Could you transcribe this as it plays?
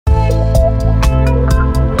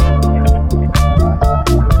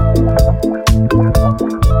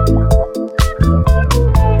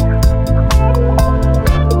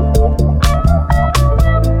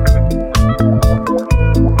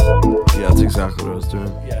exactly what I was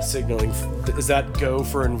doing. Yeah, signaling. Is that go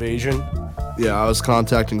for invasion? Yeah, I was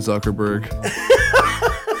contacting Zuckerberg.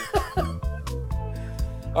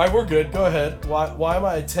 All right, we're good. Go ahead. Why am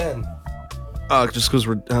I at 10? Just because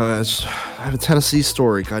I have a Tennessee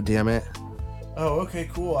story. God damn it. Oh, okay,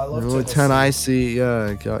 cool. I love Really, Tennessee.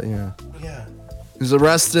 Yeah. Yeah. He was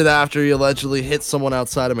arrested after he allegedly hit someone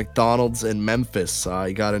outside a McDonald's in Memphis.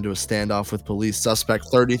 He got into a standoff with police. Suspect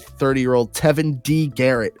 30-year-old Tevin D.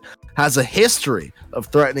 Garrett has a history of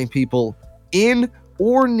threatening people in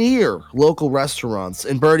or near local restaurants.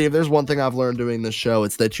 And Birdie, if there's one thing I've learned doing this show,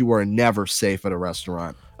 it's that you are never safe at a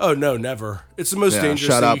restaurant. Oh, no, never. It's the most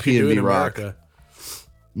dangerous shout thing out you can do in P&B Rock. America.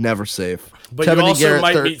 Never safe. But Tevin you D. also Garrett,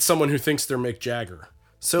 might meet someone who thinks they're Mick Jagger.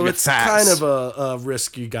 So it's kind of a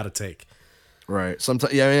risk you got to take. Right.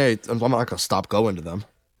 Sometimes, yeah, I'm not going to stop going to them.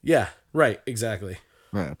 Yeah, right, exactly.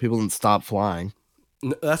 Right. People didn't stop flying.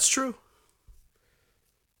 That's true.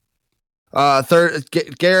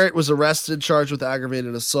 Garrett was arrested, charged with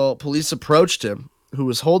aggravated assault. Police approached him, who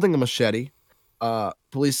was holding a machete.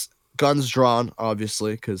 Police, guns drawn,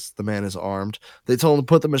 obviously, because the man is armed. They told him to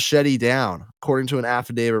put the machete down. According to an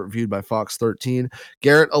affidavit reviewed by Fox 13,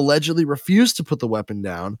 Garrett allegedly refused to put the weapon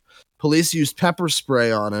down. Police used pepper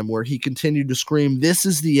spray on him, where he continued to scream, "This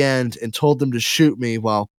is the end," and told them to shoot me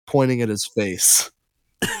while pointing at his face.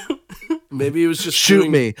 Maybe he was just shoot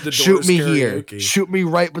me karaoke. Here, shoot me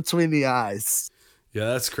right between the eyes. Yeah,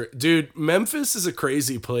 that's crazy, dude. Memphis is a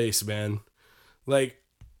crazy place, man. Like,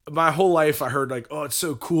 my whole life I heard like, oh, it's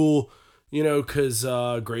so cool, because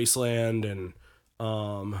Graceland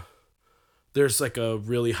and there's like a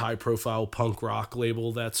really high profile punk rock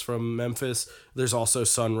label that's from Memphis. There's also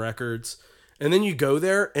Sun Records, and then you go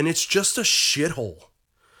there and it's just a shithole.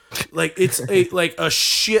 Like, it's a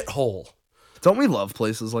shithole. Don't we love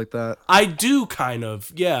places like that? I do, kind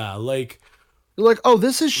of. Yeah, like... You're like, oh,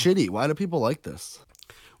 this is shitty. Why do people like this?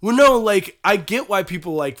 Well, no, like, I get why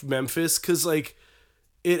people like Memphis, because, like,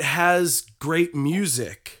 it has great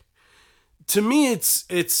music. To me,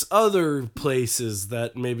 it's other places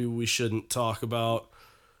that maybe we shouldn't talk about,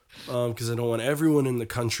 because I don't want everyone in the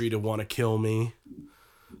country to want to kill me.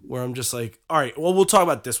 Where I'm just like, all right, well, we'll talk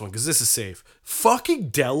about this one, because this is safe. Fucking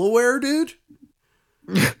Delaware, dude.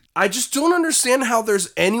 I just don't understand how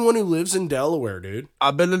there's anyone who lives in Delaware, dude.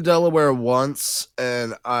 I've been in Delaware once,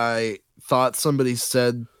 and I thought somebody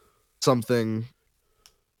said something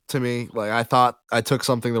to me. Like, I thought I took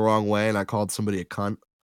something the wrong way, and I called somebody a cunt.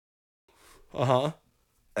 Uh-huh.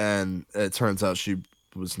 And it turns out she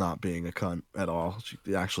was not being a cunt at all. She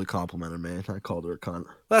actually complimented me, and I called her a cunt.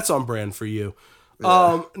 That's on brand for you.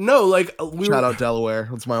 Yeah. No, like... Shout out Delaware.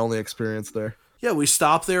 That's my only experience there. Yeah, we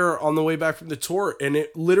stopped there on the way back from the tour, and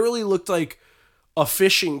it literally looked like a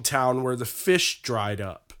fishing town where the fish dried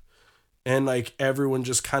up, and like everyone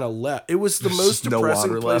just kind of left. It was the most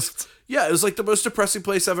depressing place. Left. Yeah, it was like the most depressing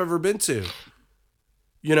place I've ever been to.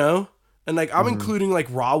 And like I'm including like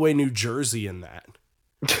Rahway, New Jersey in that.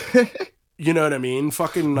 You know what I mean?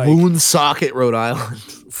 Fucking like Woonsocket, Rhode Island.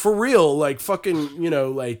 For real, like fucking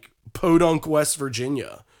like Podunk, West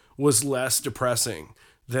Virginia was less depressing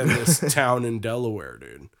than this town in Delaware,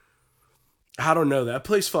 dude. I don't know. That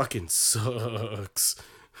place fucking sucks.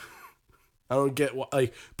 I don't get what,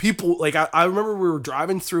 like, people, like, I remember we were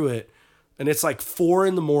driving through it, and it's like 4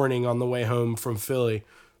 a.m. on the way home from Philly.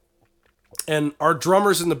 And our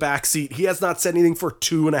drummer's in the back seat. He has not said anything for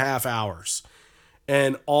 2.5 hours.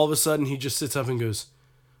 And all of a sudden, he just sits up and goes,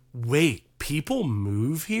 "Wait, people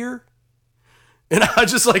move here?" And I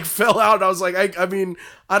just like fell out. And I was like, I mean,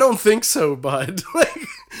 I don't think so, bud. Like,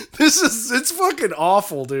 it's fucking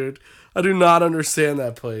awful, dude. I do not understand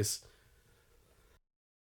that place.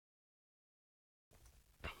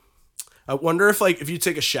 I wonder if you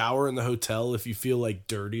take a shower in the hotel, if you feel like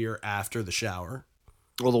dirtier after the shower.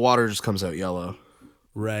 Well, the water just comes out yellow.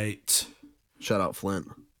 Right. Shout out Flint.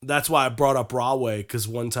 That's why I brought up Rahway, because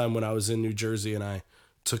one time when I was in New Jersey and I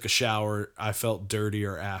took a shower, I felt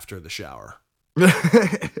dirtier after the shower.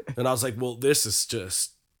 And I was like, well, this is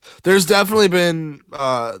just... There's definitely been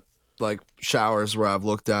like showers where I've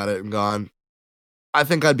looked at it and gone, I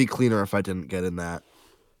think I'd be cleaner if I didn't get in that.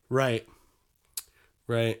 Right.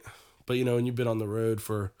 But when you've been on the road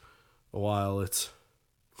for a while, it's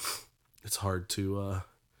hard to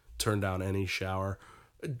turn down any shower.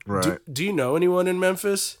 Right. Do you know anyone in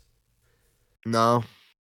Memphis? No.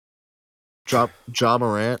 Ja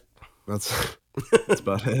Morant. That's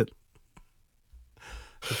about it.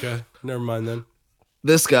 Okay, never mind then.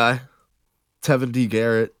 This guy, Tevin D.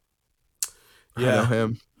 Garrett. Yeah. I know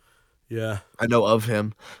him. Yeah. I know of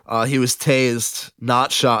him. He was tased,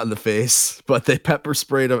 not shot in the face, but they pepper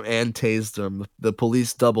sprayed him and tased him. The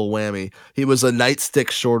police double whammy. He was a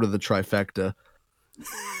nightstick short of the trifecta.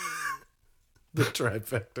 The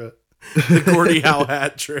trifecta. The Gordie Howe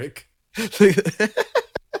hat trick.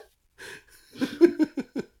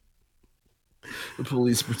 The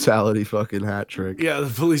police brutality fucking hat trick. Yeah, the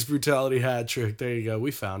police brutality hat trick. There you go.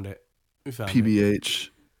 We found it. PBH.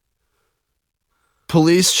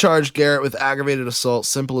 Police charged Garrett with aggravated assault,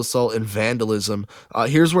 simple assault, and vandalism.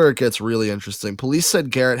 Here's where it gets really interesting. Police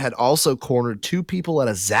said Garrett had also cornered 2 people at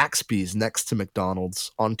a Zaxby's next to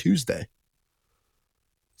McDonald's on Tuesday.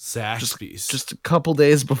 Zaxby's. Just a couple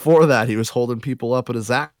days before that, he was holding people up at a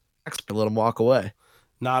Zaxby's and let them walk away.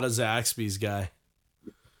 Not a Zaxby's guy.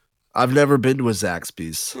 I've never been to a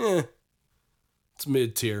Zaxby's. It's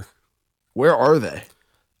mid-tier. Where are they?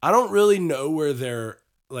 I don't really know where they're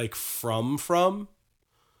like from.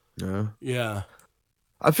 Yeah. Yeah.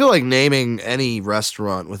 I feel like naming any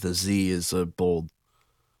restaurant with a Z is a bold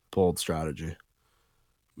strategy.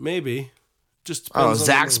 Maybe. Just Oh, depends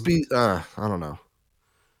on the name. Zaxby. I don't know.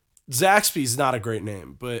 Zaxby's not a great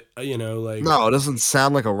name, but like No, it doesn't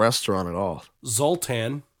sound like a restaurant at all.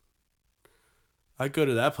 Zoltan. I'd go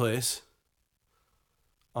to that place.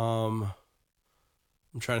 I'm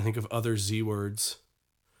trying to think of other Z words.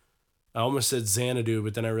 I almost said Xanadu,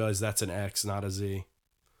 but then I realized that's an X, not a Z.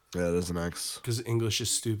 Yeah, it is an X. Because English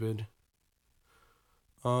is stupid.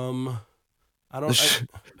 I They should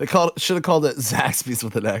have called it Zaxby's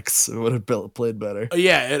with an X. It would have played better.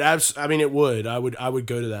 Yeah, it would. I would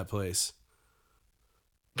go to that place.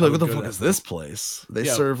 Like, what the fuck is this place? They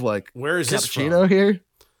serve like where is this cappuccino here?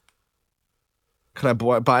 Can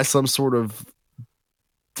I buy some sort of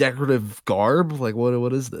decorative garb? Like,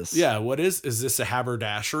 what is this? Yeah, is this a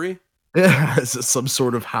haberdashery? Yeah, is this some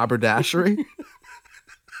sort of haberdashery?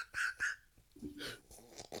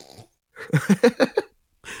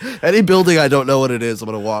 Any building I don't know what it is, I'm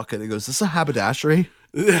gonna walk in and goes, "Is this a haberdashery?"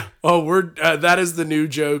 Yeah. Oh, that is the new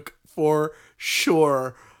joke for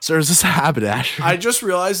sure. Sir, is this a haberdashery? I just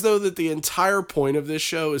realized though that the entire point of this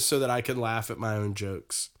show is so that I can laugh at my own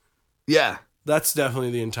jokes. Yeah, that's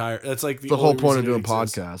definitely that's like the whole point of doing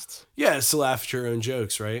podcasts. Yeah, it's to laugh at your own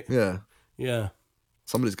jokes, right? Yeah.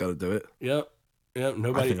 Somebody's got to do it. Yep.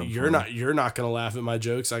 Nobody. You're not gonna laugh at my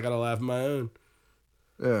jokes. I gotta laugh at my own.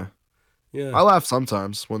 Yeah. Yeah. I laugh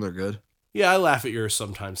sometimes when they're good. Yeah, I laugh at yours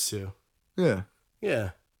sometimes too. Yeah.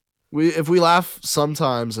 Yeah. If we laugh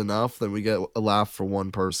sometimes enough, then we get a laugh for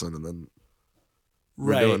one person, and then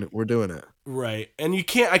we're doing it. Right. And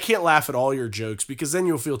I can't laugh at all your jokes because then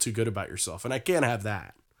you'll feel too good about yourself, and I can't have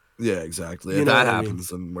that. Yeah, exactly. If that happens,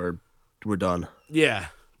 then we're done. Yeah.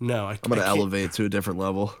 No, I'm gonna elevate to a different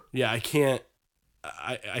level. Yeah, I can't.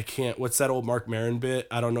 I can't. What's that old Mark Maron bit?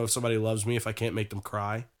 I don't know if somebody loves me if I can't make them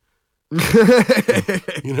cry. You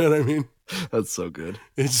know what I mean? That's so good.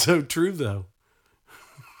 It's so true, though.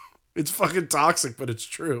 It's fucking toxic, but it's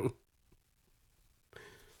true.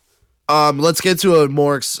 Let's get to a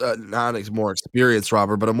not a more experienced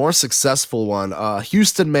robber, but a more successful one.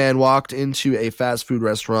 Houston man walked into a fast food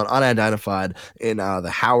restaurant unidentified in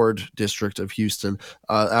the Howard district of Houston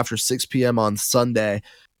after 6 p.m. on Sunday.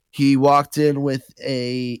 He walked in with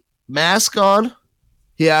a mask on.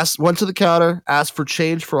 He went to the counter, asked for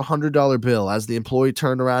change for $100 bill. As the employee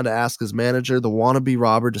turned around to ask his manager, the wannabe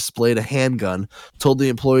robber displayed a handgun, told the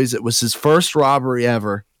employees it was his first robbery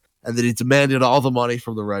ever, and that he demanded all the money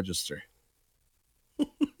from the register.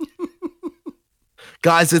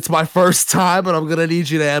 Guys, it's my first time, and I'm going to need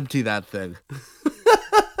you to empty that thing.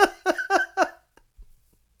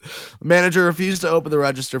 The manager refused to open the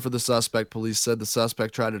register for the suspect. Police said the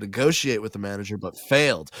suspect tried to negotiate with the manager, but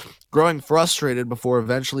failed, growing frustrated before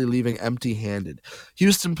eventually leaving empty-handed.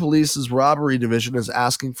 Houston Police's robbery division is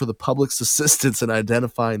asking for the public's assistance in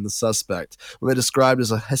identifying the suspect, when they described as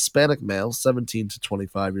a Hispanic male, 17 to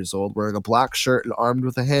 25 years old, wearing a black shirt and armed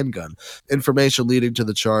with a handgun. Information leading to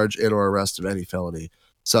the charge and or arrest of any felony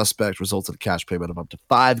suspect resulted in a cash payment of up to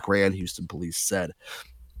 $5,000, Houston Police said.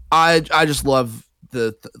 I just love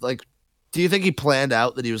like, do you think he planned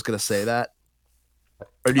out that he was going to say that?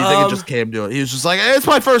 Or do you think it just came to it? He was just like, hey, it's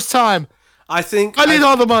my first time. I need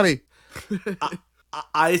all the money.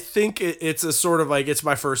 I think it's a sort of like, it's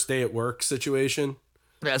my first day at work situation.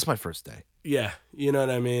 Yeah, it's my first day. Yeah. You know what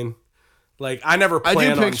I mean? Like, I never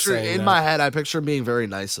plan on saying that. My head, I picture him being very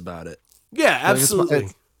nice about it. Yeah, absolutely.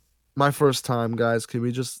 Like, my first time, guys. Can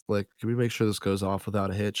we make sure this goes off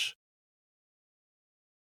without a hitch?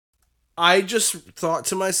 I just thought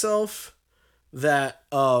to myself that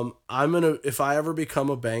if I ever become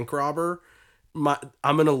a bank robber,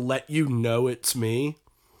 I'm gonna let you know it's me,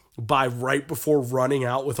 by right before running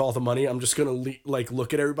out with all the money, I'm just gonna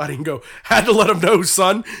look at everybody and go, "Had to let him know,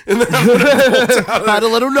 son." And then I'm gonna bolt out Had to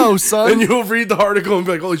let him know, son. and you'll read the article and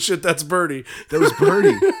be like, "Holy shit, that's Birdie." That was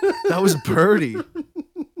Birdie. That was Birdie.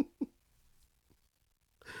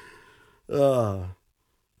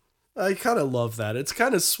 I kind of love that. It's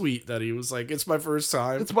kind of sweet that he was like, "It's my first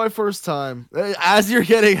time." It's my first time. As you're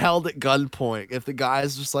getting held at gunpoint, if the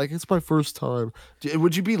guy's just like, "It's my first time,"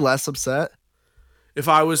 would you be less upset? If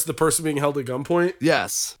I was the person being held at gunpoint,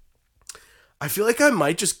 Yes. I feel like I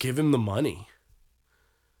might just give him the money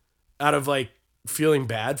out of like feeling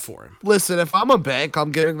bad for him. Listen, if I'm a bank,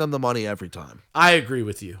 I'm giving them the money every time. I agree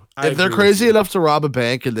with you. If they're crazy enough to rob a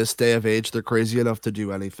bank in this day of age, they're crazy enough to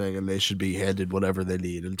do anything, and they should be handed whatever they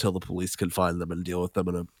need until the police can find them and deal with them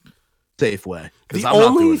in a safe way. The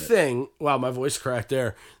only thing, wow, my voice cracked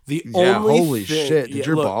there. The only holy thing, shit! Did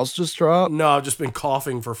your balls just drop? No, I've just been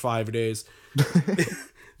coughing for 5 days.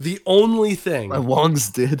 The only thing My lungs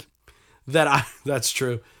did. that's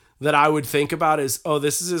true, that I would think about is, oh,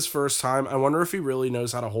 this is his first time. I wonder if he really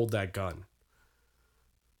knows how to hold that gun.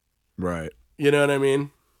 Right. You know what I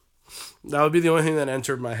mean? That would be the only thing that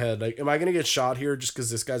entered my head. Like, am I going to get shot here just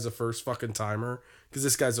because this guy's a first fucking timer? Because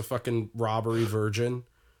this guy's a fucking robbery virgin?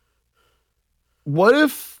 What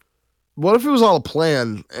if it was all a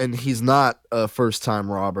plan and he's not a first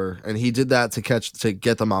time robber and he did that to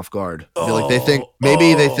get them off guard? Like they think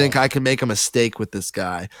they think I can make a mistake with this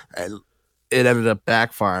guy and it ended up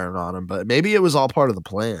backfiring on him, but maybe it was all part of the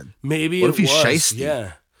plan. Maybe what if he's was, shiesty?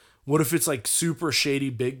 Yeah. What if it's like super shady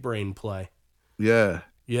big brain play? Yeah.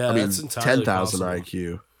 Yeah, I mean, that's entirely 10,000 possible.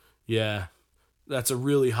 IQ. Yeah. That's a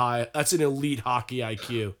really high, that's an elite hockey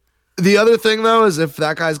IQ. The other thing though is if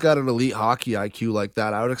that guy's got an elite hockey IQ like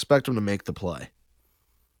that, I would expect him to make the play.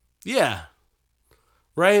 Yeah.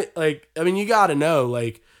 Right? Like, I mean, you got to know,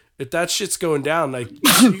 like, if that shit's going down, like,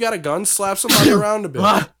 you got a gun, slap somebody around a bit.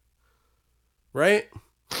 Right?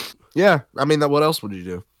 Yeah. I mean, what else would you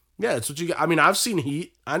do? Yeah, that's what you got. I mean, I've seen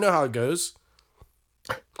Heat. I know how it goes.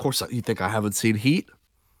 Of course, you think I haven't seen Heat?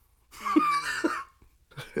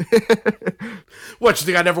 What, you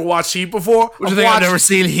think I never watched Heat before? You think I've never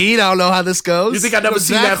seen Heat? I don't know how this goes. You think I've never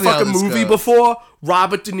seen that fucking movie before?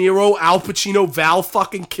 Robert De Niro, Al Pacino, Val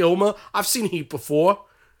fucking Kilmer. I've seen Heat before.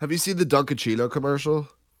 Have you seen the Dunkachino commercial?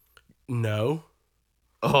 No.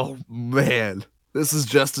 Oh, man. This is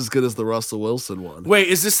just as good as the Russell Wilson one. Wait,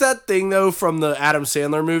 is this that thing, though, from the Adam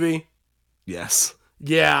Sandler movie? Yes.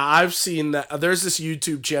 Yeah, I've seen that. There's this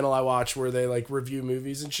YouTube channel I watch where they, like, review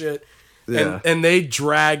movies and shit. Yeah. And they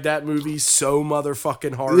drag that movie so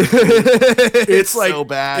motherfucking hard. It's like so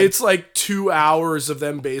bad. It's like 2 hours of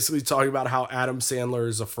them basically talking about how Adam Sandler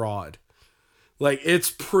is a fraud. Like, it's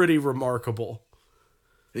pretty remarkable.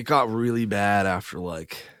 It got really bad after,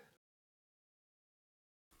 like,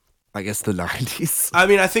 I guess the 90s. I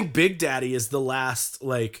mean, I think Big Daddy is the last,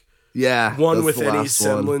 like, one with any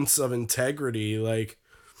semblance of integrity. Like,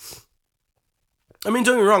 I mean,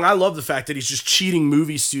 don't get me wrong, I love the fact that he's just cheating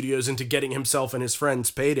movie studios into getting himself and his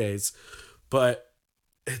friends paydays. But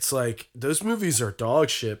it's like, those movies are dog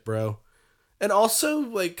shit, bro. And also,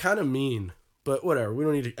 like, kind of mean. But whatever, we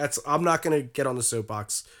don't need to. I'm not going to get on the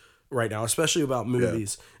soapbox right now, especially about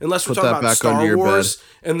movies. Yeah. Unless we're talking about Star Wars,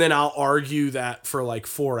 and then I'll argue that for like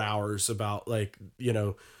 4 hours about, like, you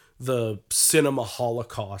know, the cinema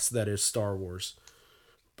holocaust that is Star Wars.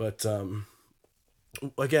 But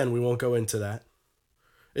again, we won't go into that.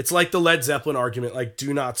 It's like the Led Zeppelin argument, like,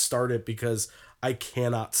 do not start it because I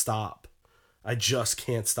cannot stop. I just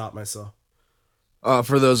can't stop myself.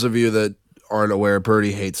 For those of you that aren't aware,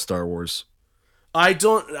 Birdie hates Star Wars.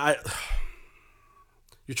 You're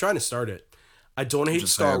trying to start it. I don't hate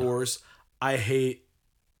Star Wars. I hate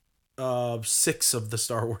 6 of the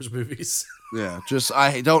Star Wars movies. Yeah,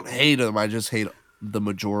 I don't hate them. I just hate the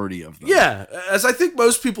majority of them. Yeah, as I think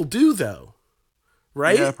most people do, though.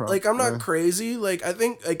 Right? Yeah, like, I'm not crazy. Like, I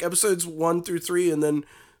think, like, episodes 1 through 3 and then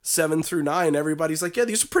 7 through 9, everybody's like, yeah,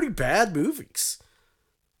 these are pretty bad movies.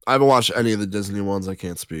 I haven't watched any of the Disney ones. I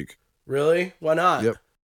can't speak. Really? Why not? Yep.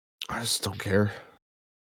 I just don't care.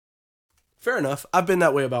 Fair enough. I've been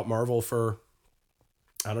that way about Marvel for,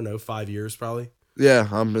 I don't know, 5 years probably. Yeah,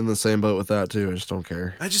 I'm in the same boat with that too. I just don't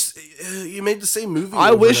care. You made the same movie.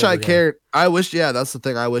 I wish I cared. Yeah, that's the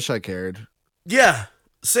thing. I wish I cared. Yeah,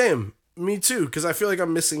 same. Me too, because I feel like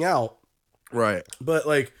I'm missing out. Right. But,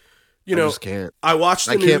 like, you know, just can't. I watched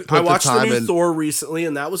the new Thor recently,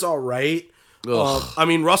 and that was all right. I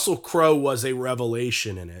mean, Russell Crowe was a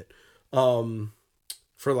revelation in it.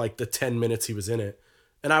 For like the 10 minutes he was in it.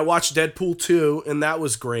 And I watched Deadpool 2, and that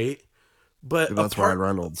was great. But that's Ryan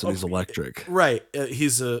Reynolds, and he's electric. Right.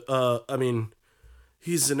 He's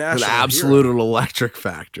He's a An national absolute hero. electric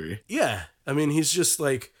factory. Yeah. I mean, he's just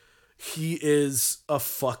like, he is a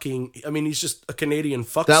fucking, I mean, he's just a Canadian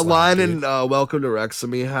fuck That slab, line dude. in Welcome to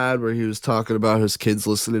Wrexham he had where he was talking about his kids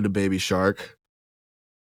listening to Baby Shark.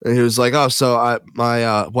 And he was like, "Oh, so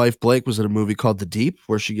my wife Blake was in a movie called The Deep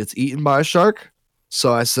where she gets eaten by a shark.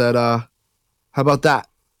 So I said, how about that?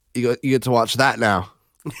 You get to watch that now.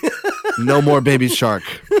 No more Baby Shark."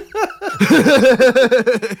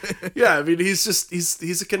 Yeah, I mean,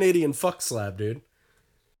 he's a Canadian fuck slab, dude.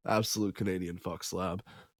 Absolute Canadian fuck slab.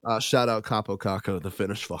 Shout out Capo Caco, the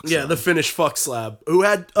Finnish fuck Yeah, slab. the Finnish fuck slab who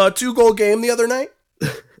had a 2-goal game the other night.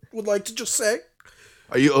 Would like to just say,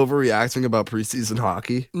 Are you overreacting about preseason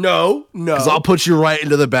hockey? no. Because I'll put you right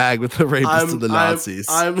into the bag with the rapists and the Nazis.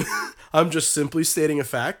 I'm just simply stating a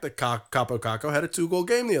fact that Capo Caco had a 2-goal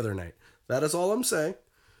game the other night. That is all I'm saying.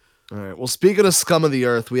 All right. Well, speaking of scum of the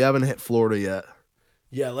earth, we haven't hit Florida yet.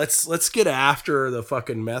 Yeah, let's get after the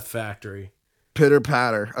fucking meth factory. Pitter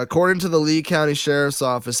patter. According to the Lee County Sheriff's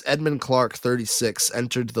Office, Edmund Clark, 36,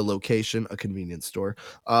 entered the location, a convenience store,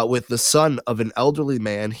 with the son of an elderly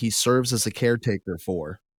man he serves as a caretaker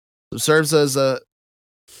for. So serves as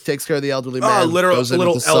takes care of the elderly man. Goes in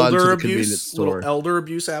with the son to elder the abuse. Little elder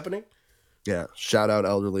abuse happening. Yeah. Shout out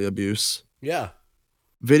elderly abuse. Yeah.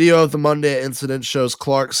 Video of the Monday incident shows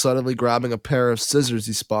Clark suddenly grabbing a pair of scissors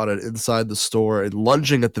he spotted inside the store and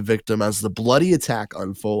lunging at the victim as the bloody attack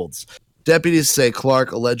unfolds. Deputies say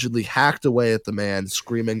Clark allegedly hacked away at the man,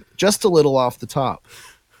 screaming just a little off the top.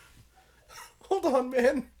 Hold on,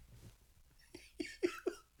 man.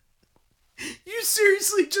 You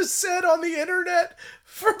seriously just said on the internet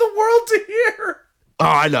for the world to hear? Oh,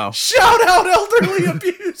 I know. Shout out elderly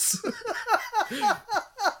abuse.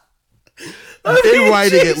 In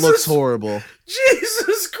writing, it looks horrible.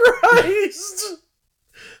 Jesus Christ.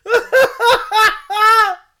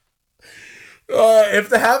 If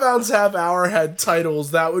the Have Ounce Have Hour had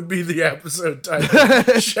titles, that would be the episode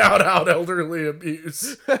title. Shout out elderly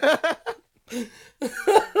abuse.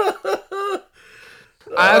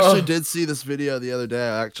 I actually did see this video the other day,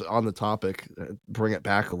 actually on the topic, bring it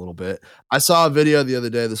back a little bit. I saw a video the other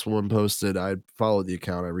day this woman posted. I followed the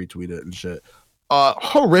account, I retweeted it and shit.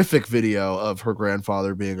 Horrific video of her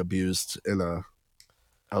grandfather being abused in a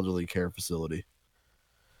elderly care facility.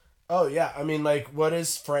 Oh, yeah. I mean, like, what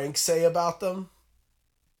does Frank say about them?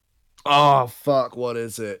 Oh, fuck. What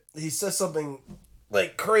is it? He says something,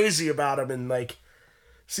 like, crazy about him in, like,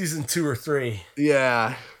 season 2 or 3.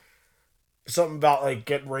 Yeah. Something about, like,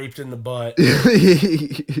 getting raped in the butt.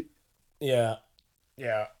 Yeah.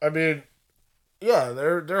 Yeah. I mean, yeah,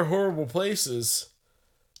 they're horrible places.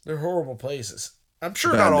 They're horrible places. I'm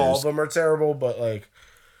sure not all of them are terrible, but, like,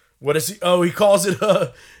 what is he? Oh, he calls it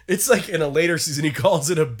it's like in a later season, he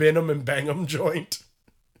calls it a Benham and Bangham joint.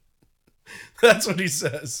 That's what he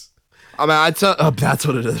says. I mean, that's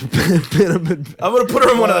what it is. I'm going to put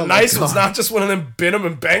her in one of the nice ones, not just one of them Benham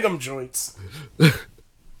and Bangham joints.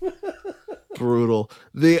 Brutal.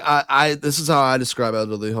 This is how I describe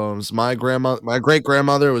elderly homes. My great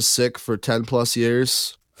grandmother was sick for 10 plus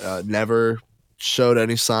years. Never showed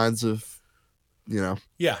any signs of,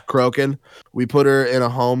 croaking. We put her in a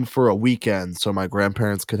home for a weekend so my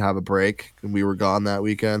grandparents could have a break, and we were gone that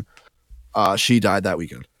weekend. She died that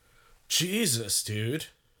weekend. Jesus, dude.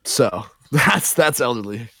 So that's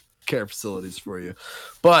elderly care facilities for you.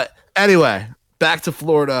 But anyway, back to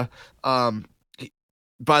Florida.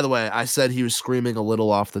 By the way, I said he was screaming a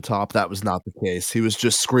little off the top. That was not the case. He was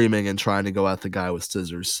just screaming and trying to go at the guy with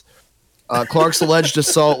scissors. Clark's alleged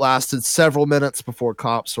assault lasted several minutes before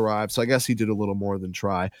cops arrived, so I guess he did a little more than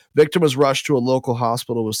try. Victim was rushed to a local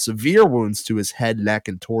hospital with severe wounds to his head, neck,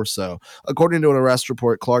 and torso. According to an arrest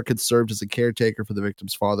report, Clark had served as a caretaker for the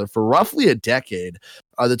victim's father for roughly a decade.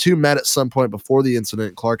 The two met at some point before the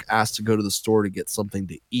incident. Clark asked to go to the store to get something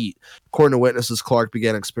to eat. According to witnesses, Clark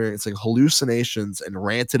began experiencing hallucinations and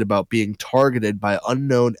ranted about being targeted by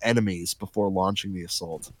unknown enemies before launching the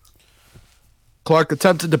assault. Clark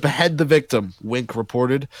attempted to behead the victim, Wink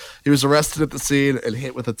reported. He was arrested at the scene and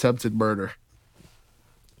hit with attempted murder.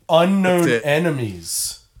 Unknown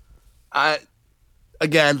enemies.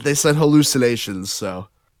 Again, they said hallucinations, so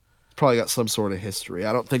probably got some sort of history.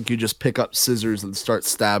 I don't think you just pick up scissors and start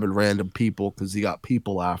stabbing random people because you got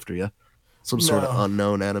people after you. Some sort of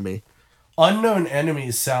unknown enemy. Unknown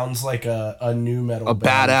Enemies sounds like a new metal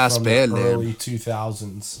band badass from band the name. early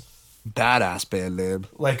 2000s. Badass band name.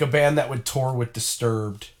 Like a band that would tour with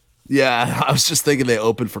Disturbed. Yeah, I was just thinking they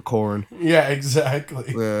opened for Korn. Yeah,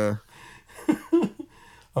 exactly. Yeah.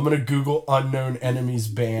 I'm going to Google Unknown Enemies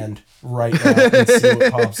band right now and see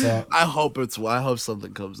what pops up. I hope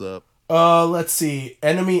something comes up. Let's see.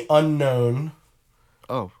 Enemy Unknown.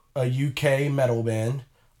 Oh, a UK metal band.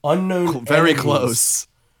 Unknown very Enemies close.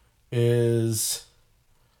 is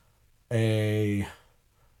a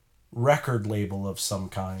record label of some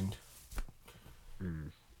kind.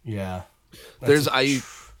 Yeah. I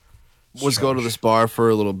was going to this bar for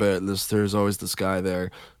a little bit. And there's always this guy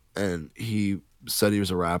there, and he said he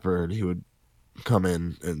was a rapper, and he would come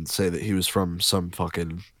in and say that he was from some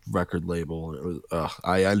fucking record label. And it was,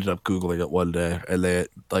 I ended up Googling it one day, and they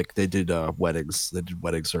did weddings. They did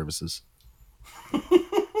wedding services.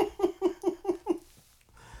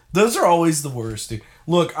 Those are always the worst, dude.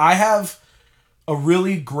 Look, I have a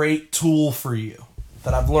really great tool for you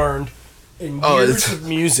that I've learned in years of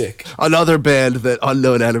music. Another band that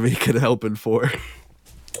Unknown Enemy can help in for.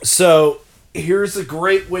 So here's a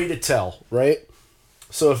great way to tell, right?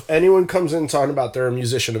 So if anyone comes in talking about they're a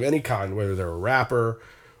musician of any kind, whether they're a rapper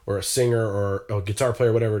or a singer or a guitar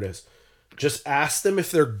player, whatever it is, just ask them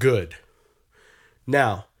if they're good.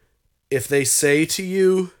 Now, if they say to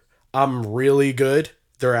you, I'm really good,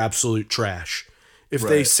 they're absolute trash. If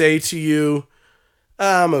they say to you,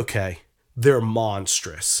 I'm okay, they're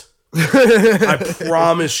monstrous. I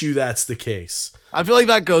promise you that's the case. I feel like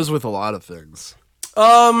that goes with a lot of things.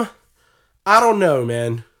 I don't know,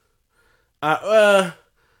 man.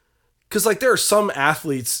 Because like there are some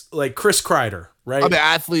athletes like Chris Kreider, right? I mean,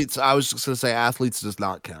 athletes. I was just gonna say athletes does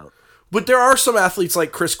not count. But there are some athletes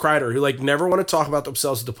like Chris Kreider who like never want to talk about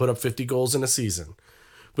themselves to put up 50 goals in a season.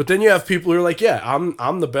 But then you have people who are like, yeah,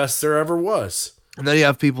 I'm the best there ever was. And then you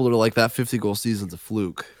have people that are like, that 50-goal season's a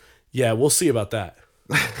fluke. Yeah, we'll see about that.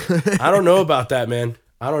 I don't know about that, man.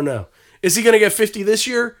 I don't know. Is he going to get 50 this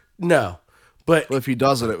year? No. But well, if he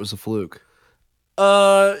doesn't, it was a fluke.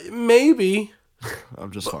 Maybe.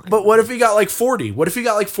 I'm just fucking. But what if he got like 40? What if he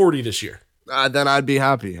got like 40 this year? Then I'd be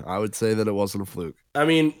happy. I would say that it wasn't a fluke. I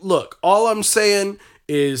mean, look, all I'm saying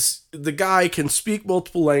is the guy can speak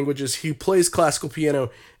multiple languages. He plays classical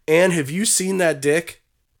piano. And have you seen that dick?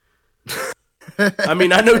 I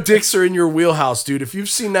mean, I know dicks are in your wheelhouse, dude. If you've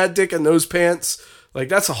seen that dick in those pants, like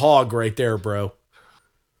that's a hog right there, bro.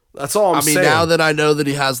 That's all I'm saying. I mean, now that I know that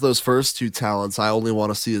he has those first two talents, I only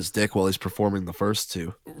want to see his dick while he's performing the first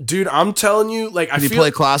two. Dude, I'm telling you, like, Can you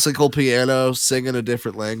play classical piano, sing in a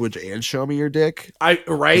different language, and show me your dick?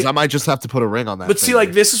 Right? I might just have to put a ring on that. But see,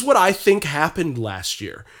 like, this is what I think happened last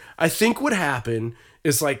year. I think what happened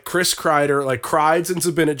is like Chris Kreider, like Kreids and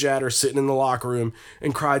Zibanejad are sitting in the locker room,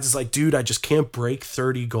 and Kreids is like, dude, I just can't break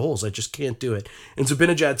 30 goals. I just can't do it. And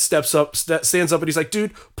Zibanejad stands up, and he's like,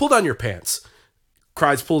 dude, pull down your pants.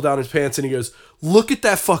 Kreids pulled down his pants and he goes, look at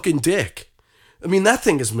that fucking dick. I mean, that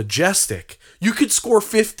thing is majestic. You could score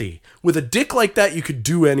 50. With a dick like that, you could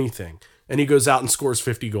do anything. And he goes out and scores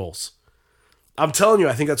 50 goals. I'm telling you,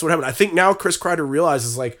 I think that's what happened. I think now Chris Kreider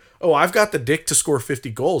realizes like, oh, I've got the dick to score 50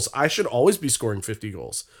 goals. I should always be scoring 50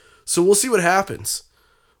 goals. So we'll see what happens.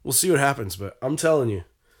 We'll see what happens. But I'm telling you,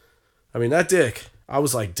 I mean, that dick, I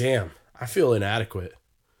was like, damn, I feel inadequate.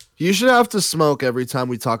 You should have to smoke every time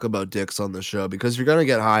we talk about dicks on the show because you're going to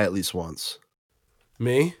get high at least once.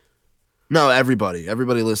 Me? No, everybody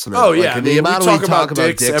listening. Oh, yeah. Like, the amount we talk about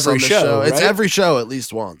dicks every show. Right? It's every show at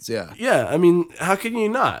least once, yeah. Yeah, I mean, how can you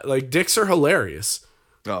not? Like, dicks are hilarious.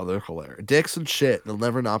 Oh, they're hilarious. Dicks and shit. They'll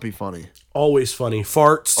never not be funny. Always funny.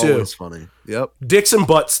 Farts, too. Always funny. Yep. Dicks and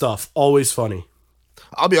butt stuff. Always funny.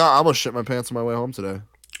 I'll be honest, I'm going to shit my pants on my way home today.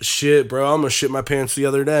 Shit, bro. I'm going to shit my pants the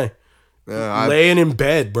other day. Yeah, laying in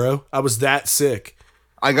bed, bro. I was that sick.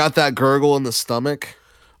 I got that gurgle in the stomach.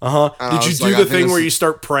 Did you do the thing where you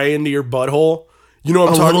start praying to your butthole? You know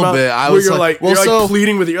what I'm talking about? Bit. Where you're like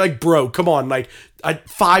pleading with it. You're like, bro, come on, like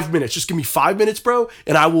 5 minutes. Just give me 5 minutes, bro,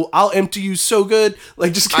 and I'll empty you so good.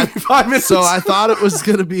 Like, just give me 5 minutes. So I thought it was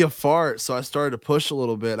gonna be a fart, so I started to push a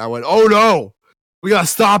little bit. And I went, oh no. We gotta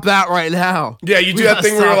stop that right now. Yeah, you do that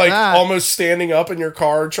thing where you're like almost standing up in your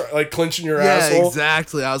car, like clenching your asshole. Yeah,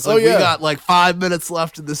 exactly. I was like, we got like 5 minutes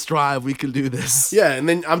left in this drive. We can do this. Yeah, and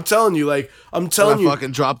then I'm telling you, I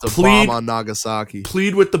fucking dropped a bomb on Nagasaki.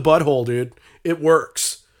 Plead with the butthole, dude. It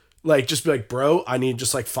works. Like, just be like, bro, I need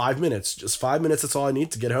just like 5 minutes. Just 5 minutes. That's all I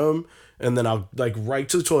need to get home, and then I'll like right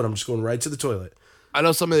to the toilet. I'm just going right to the toilet. I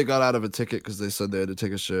know somebody that got out of a ticket because they said they had to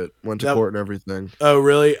take a shit. Went to court and everything. Oh,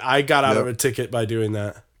 really? I got out of a ticket by doing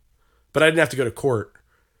that. But I didn't have to go to court.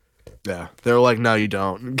 Yeah. They were like, no, you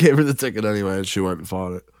don't. Gave her the ticket anyway, and she went and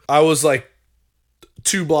fought it. I was like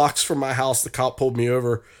 2 blocks from my house. The cop pulled me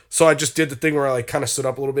over. So I just did the thing where I like kind of stood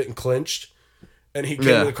up a little bit and clinched. And he came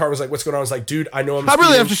in the car and was like, what's going on? I was like, dude, I know I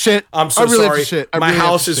really have to shit. I'm so sorry. My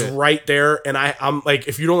house is right there. And I'm like,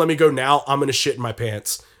 if you don't let me go now, I'm going to shit in my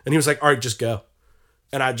pants. And he was like, all right, just go.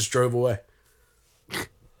 And I just drove away.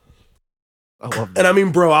 I love And I that.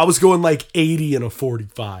 mean, bro, I was going like 80 in a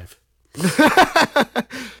 45.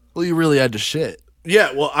 Well, you really had to shit.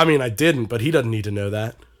 Yeah, well, I mean, I didn't, but he doesn't need to know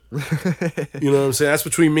that. You know what I'm saying? That's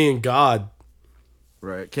between me and God.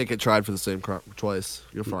 Right. Can't get tried for the same crime twice.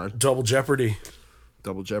 You're fine. Double jeopardy.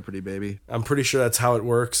 Double jeopardy, baby. I'm pretty sure that's how it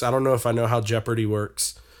works. I don't know if I know how jeopardy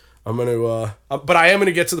works. I'm gonna, but I am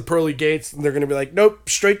gonna get to the pearly gates, and they're gonna be like, "Nope,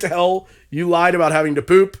 straight to hell. You lied about having to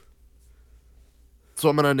poop." So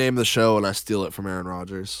I'm gonna name the show and I steal it from Aaron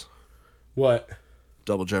Rodgers. What?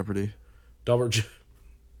 Double jeopardy. Double.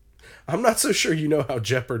 I'm not so sure you know how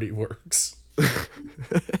jeopardy works. I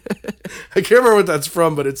can't remember what that's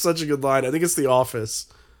from, but it's such a good line. I think it's The Office.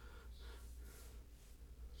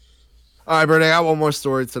 All right, Bernie, I got one more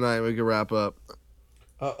story tonight. We can wrap up.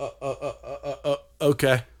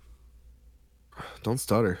 Okay. Don't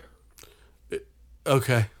stutter.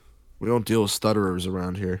 Okay. We don't deal with stutterers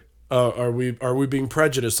around here. Are we being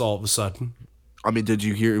prejudiced all of a sudden? I mean, did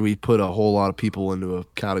you hear we put a whole lot of people into a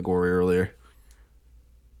category earlier?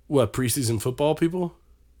 What, preseason football people?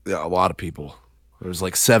 Yeah, a lot of people. There's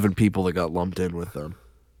like 7 people that got lumped in with them.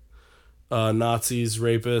 Nazis,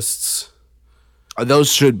 rapists.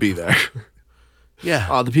 Those should be there.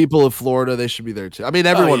 Yeah. The people of Florida, they should be there too. I mean,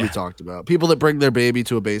 everyone yeah. we talked about. People that bring their baby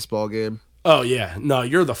to a baseball game. Oh, yeah. No,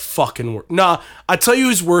 you're the fucking worst. Nah, I tell you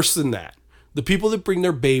who's worse than that. The people that bring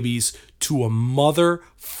their babies to a motherfucking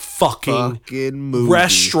Fucking movie.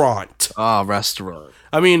 restaurant. Restaurant.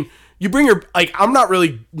 I mean, you bring your, like, I'm not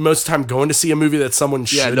really most of the time going to see a movie that someone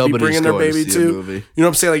should be nobody's bringing their going to baby see a to. movie. You know what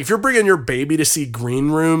I'm saying? Like, if you're bringing your baby to see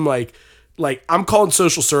Green Room, like I'm calling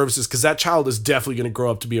social services because that child is definitely going to grow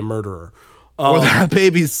up to be a murderer. Or that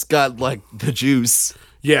baby's got like the juice.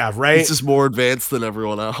 Yeah, right? It's just more advanced than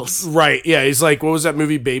everyone else. Right, yeah. He's like, what was that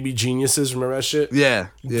movie, Baby Geniuses? Remember that shit? Yeah.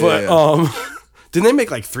 But, didn't they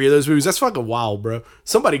make like 3 of those movies? That's fucking wild, bro.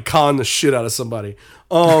 Somebody conned the shit out of somebody.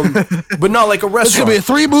 But not like a It's gonna restaurant. be a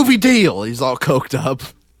 3-movie deal. He's all coked up.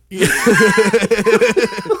 The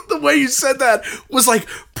way you said that was like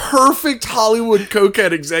perfect Hollywood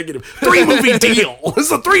cokehead executive. 3-movie deal.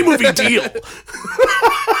 It's a 3-movie deal.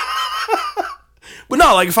 But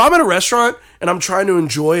no, like if I'm at a restaurant and I'm trying to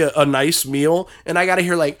enjoy a nice meal and I gotta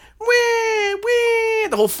hear like wee wee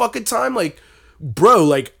the whole fucking time, like bro,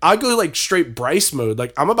 like I go like straight Bryce mode.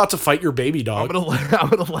 Like I'm about to fight your baby dog. I'm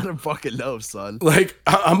gonna let him fucking know, son. Like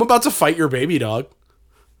I'm about to fight your baby dog.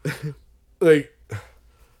 Like,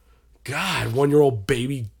 God, 1-year-old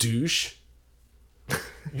baby douche.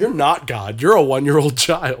 You're not God. You're a 1-year-old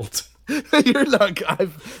child. You're not guy.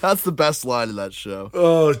 That's the best line in that show.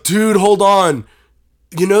 Oh, dude, hold on.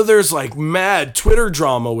 You know, there's like mad Twitter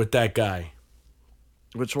drama with that guy,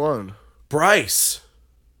 Which one? Bryce.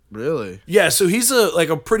 Really? Yeah, so he's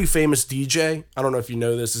a pretty famous DJ. I don't know if you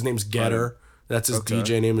know this. His name's Getter. That's his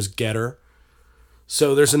DJ name is Getter.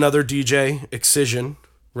 So there's another DJ, Excision,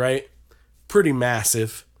 right? Pretty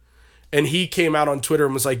massive. And he came out on Twitter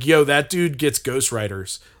and was like, yo, that dude gets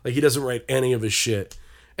ghostwriters. Like, he doesn't write any of his shit.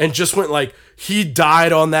 And just went like, he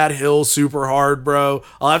died on that hill super hard, bro.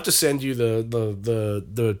 I'll have to send you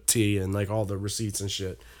the tea and like all the receipts and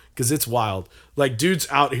shit. Because it's wild. Like, dude's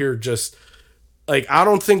out here just, like, I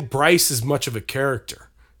don't think Bryce is much of a character.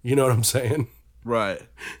 You know what I'm saying? Right.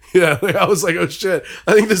 Yeah, like, I was like, oh shit.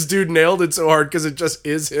 I think this dude nailed it so hard because it just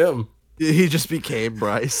is him. He just became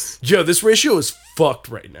Bryce. Yo, this ratio is fucked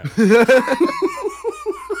right now.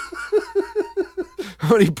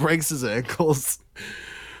 When he breaks his ankles.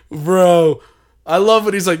 Bro, I love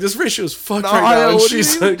it. He's like, this ratio is fucked right now. And What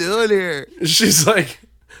she's are you like, doing here? she's like,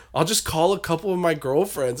 I'll just call a couple of my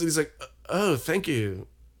girlfriends. And he's like, oh, thank you.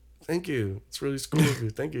 Thank you. It's really cool of you.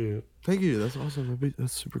 Thank you. Thank you. That's awesome.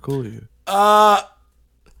 That's super cool of you.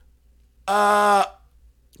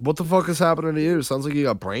 What the fuck is happening to you? Sounds like you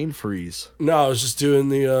got brain freeze. No, I was just doing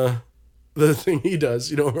the thing he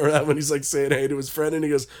does. You know, remember that when he's like saying hey to his friend and he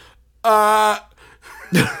goes, You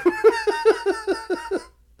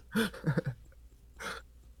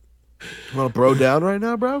want to bro down right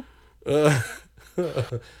now, bro? All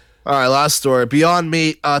right, last story. Beyond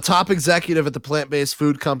Meat, top executive at the plant-based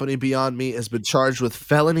food company Beyond Meat has been charged with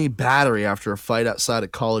felony battery after a fight outside a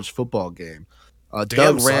college football game.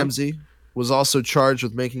 Doug son. Ramsey was also charged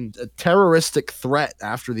with making a terroristic threat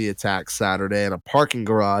after the attack Saturday in a parking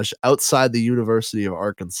garage outside the University of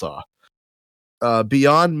Arkansas.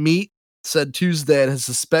 Beyond Meat said Tuesday it has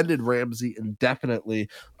suspended Ramsey indefinitely.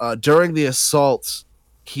 During the assault,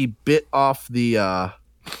 he bit off the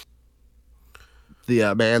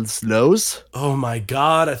man's nose. oh my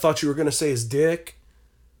God, I thought you were going to say his dick.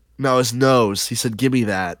 No, his nose. He said, "Give me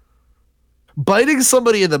that." Biting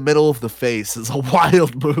somebody in the middle of the face is a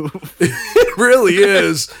wild move. It really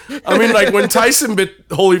is. I mean, like when Tyson bit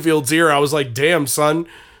Holyfield's ear, I was like, damn, son.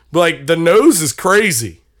 But like the nose is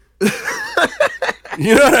crazy.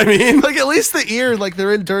 You know what I mean? Like at least the ear, like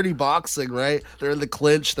they're in dirty boxing, right? They're in the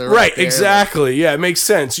clinch. They're Right, there, exactly. Yeah, it makes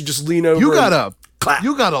sense. You just lean over. You and clap.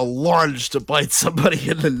 you gotta lunge to bite somebody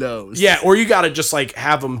in the nose. Yeah, or you got to just like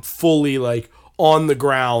have them fully like on the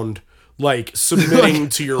ground, like submitting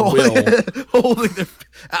to your will. Holding them,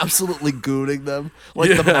 absolutely gooning them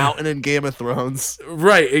like the mountain in Game of Thrones.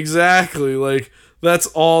 Right, exactly. Like that's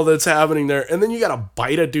all that's happening there. And then you got to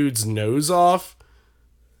bite a dude's nose off.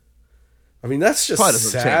 I mean, that's just Probably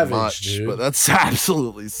doesn't savage, take much, dude. but that's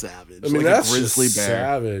absolutely savage. I mean, like that's a grizzly just bear.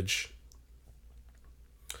 savage.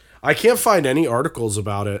 I can't find any articles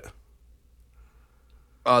about it.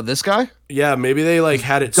 This guy, Yeah, maybe they like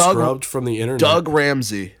had it scrubbed from the internet. Doug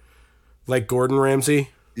Ramsey. Like Gordon Ramsay.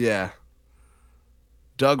 Yeah,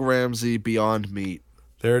 Doug Ramsey, Beyond Meat.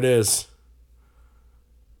 There it is.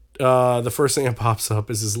 The first thing that pops up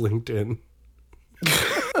is his LinkedIn.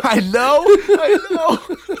 I know.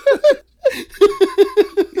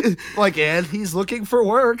 Like, and he's looking for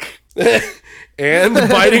work. And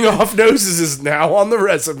biting off noses is now on the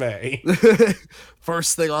resume.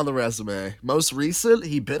 First thing on the resume. Most recent,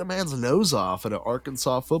 he bit a man's nose off at an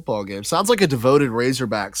Arkansas football game. Sounds like a devoted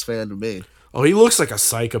Razorbacks fan to me. Oh, he looks like a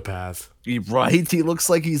psychopath. Right? He looks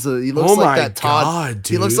like he looks Oh like my that Todd. God,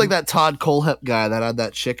 He looks dude. like that Todd Colehep guy that had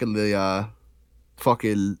that chick in the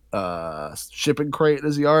fucking shipping crate in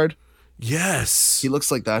his yard. Yes. He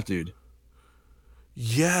looks like that dude.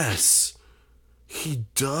 Yes. He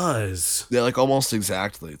does. Yeah, like almost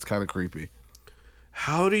exactly. It's kind of creepy.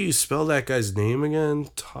 How do you spell that guy's name again?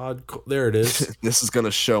 There it is. This is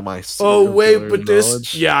gonna show my. Oh serial wait, killer but this,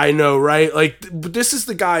 knowledge. yeah, I know, right? Like, but this is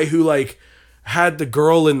the guy who like had the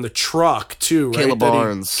girl in the truck too, right? Caleb That he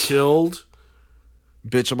Barnes. killed.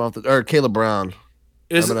 Bitch him off the or Caleb Brown.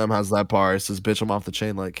 Isn't Eminem has that bar. It says bitch him off the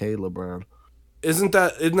chain like Caleb Brown. isn't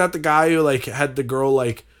that the guy who like had the girl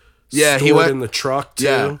like Yeah, he stored went in the truck too?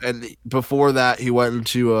 Yeah, and before that, he went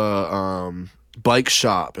into a bike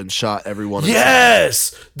shop and shot everyone.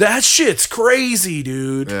 Yes, that shit's crazy,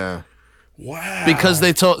 dude. Yeah, Wow. because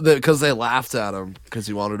they laughed at him because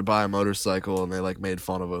he wanted to buy a motorcycle and they like made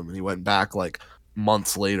fun of him and he went back like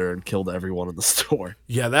months later and killed everyone in the store.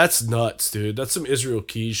 Yeah, that's nuts, dude. That's some Israel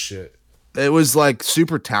Keys shit. It was like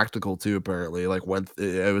super tactical too. Apparently, like when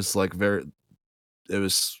it was like it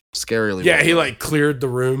was scarily. Yeah, well he done. like cleared the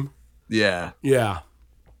room. Yeah. Yeah.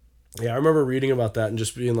 Yeah, I remember reading about that and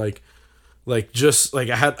just being like just like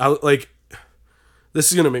I like this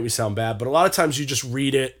is going to make me sound bad, but a lot of times you just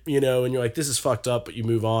read it, you know, and you're like this is fucked up, but you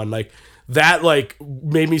move on. Like that like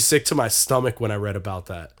made me sick to my stomach when I read about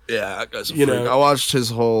that. Yeah, that guy's a You freak. know- I watched his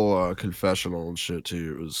whole confessional and shit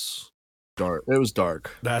too. It was dark. It was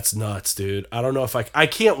dark. That's nuts, dude. I don't know if I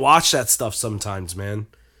can't watch that stuff sometimes, man.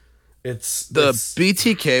 It's The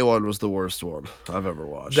BTK one was the worst one I've ever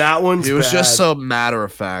watched. that one's He was bad. just so matter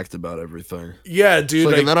of fact about everything. Yeah, dude.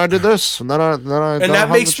 Like, like- and then I did this, and then I and hung that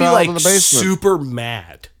the makes me child like in the basement. super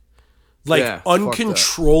mad, like Yeah, fuck that.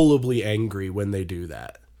 uncontrollably angry when they do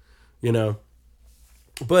that, you know.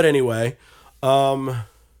 But anyway, I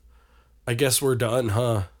guess we're done,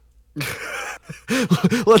 huh?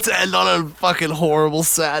 Let's end on a fucking horrible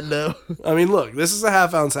sad note. I mean, look, this is a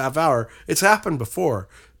half ounce, half hour. It's happened before.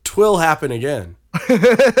 Twill happen again.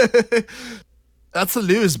 That's the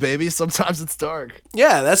news, baby. Sometimes it's dark.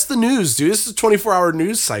 Yeah, that's the news, dude. This is a 24-hour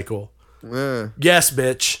news cycle. Yeah. Yes,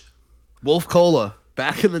 bitch. Wolf Cola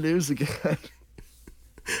back in the news again.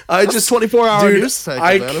 I Just just 24-hour Dude, news cycle.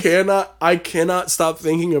 I cannot stop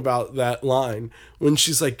thinking about that line when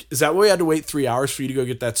she's like, "Is that why we had to wait 3 hours for you to go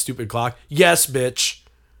get that stupid clock?" Yes, bitch.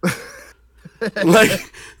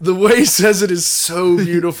 Like the way he says it is so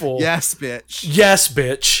beautiful. Yes, bitch. Yes,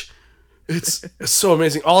 bitch. It's so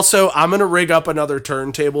amazing. Also, I'm gonna rig up another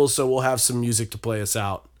turntable so we'll have some music to play us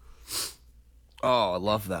out. Oh, I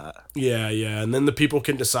love that. Yeah, and then the people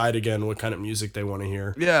can decide again what kind of music they want to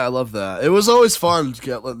hear. Yeah, I love that. It was always fun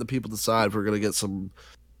to let the people decide if we're gonna get some,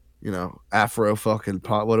 Afro fucking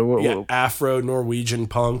pop. What? Yeah, Afro Norwegian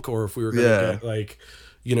punk, or if we were gonna get like,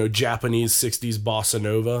 Japanese '60s bossa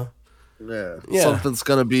nova. Yeah. Something's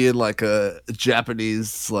gonna be in like a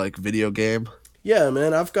Japanese like video game. Yeah,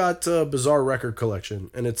 man, I've got a bizarre record collection,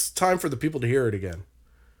 and it's time for the people to hear it again.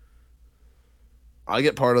 I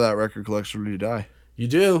get part of that record collection when you die. You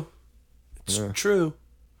do. It's true.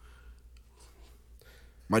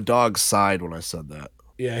 My dog sighed when I said that.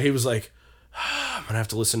 Yeah, he was like, I'm gonna have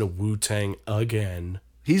to listen to Wu-Tang again.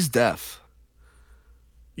 He's deaf.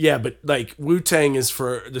 Yeah, but like Wu-Tang is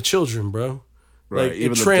for the children, bro. Right, Like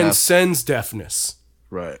even it the transcends deafness.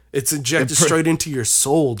 Right. It's injected straight into your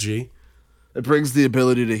soul, G. It brings the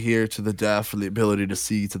ability to hear to the deaf and the ability to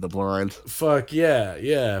see to the blind. Fuck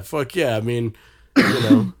yeah. Fuck yeah. I mean,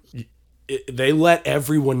 they let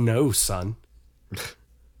everyone know, son.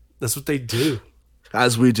 That's what they do.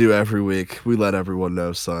 As we do every week, we let everyone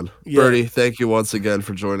know, son. Yeah. Bertie, thank you once again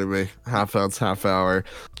for joining me. Half ounce, half hour.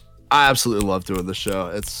 I absolutely love doing the show.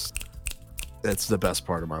 It's the best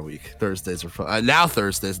part of my week. Thursdays are fun. Now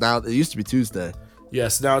Thursdays. Now it used to be Tuesday.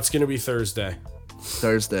 Yes, now it's going to be Thursday.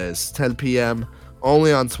 Thursdays, 10 p.m.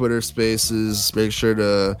 Only on Twitter Spaces. Make sure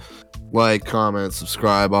to like, comment,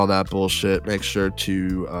 subscribe, all that bullshit. Make sure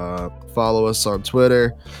to follow us on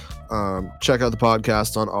Twitter. Check out the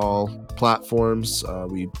podcast on all platforms.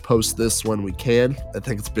 We post this when we can. I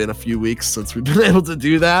think it's been a few weeks since we've been able to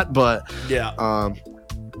do that, but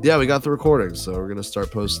yeah, we got the recording, so we're gonna start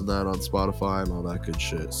posting that on Spotify and all that good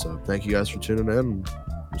shit. So thank you guys for tuning in, and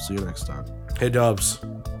we'll see you next time. Hey Dubs.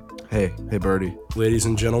 Hey Birdie. Ladies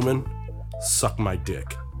and gentlemen, suck my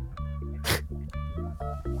dick.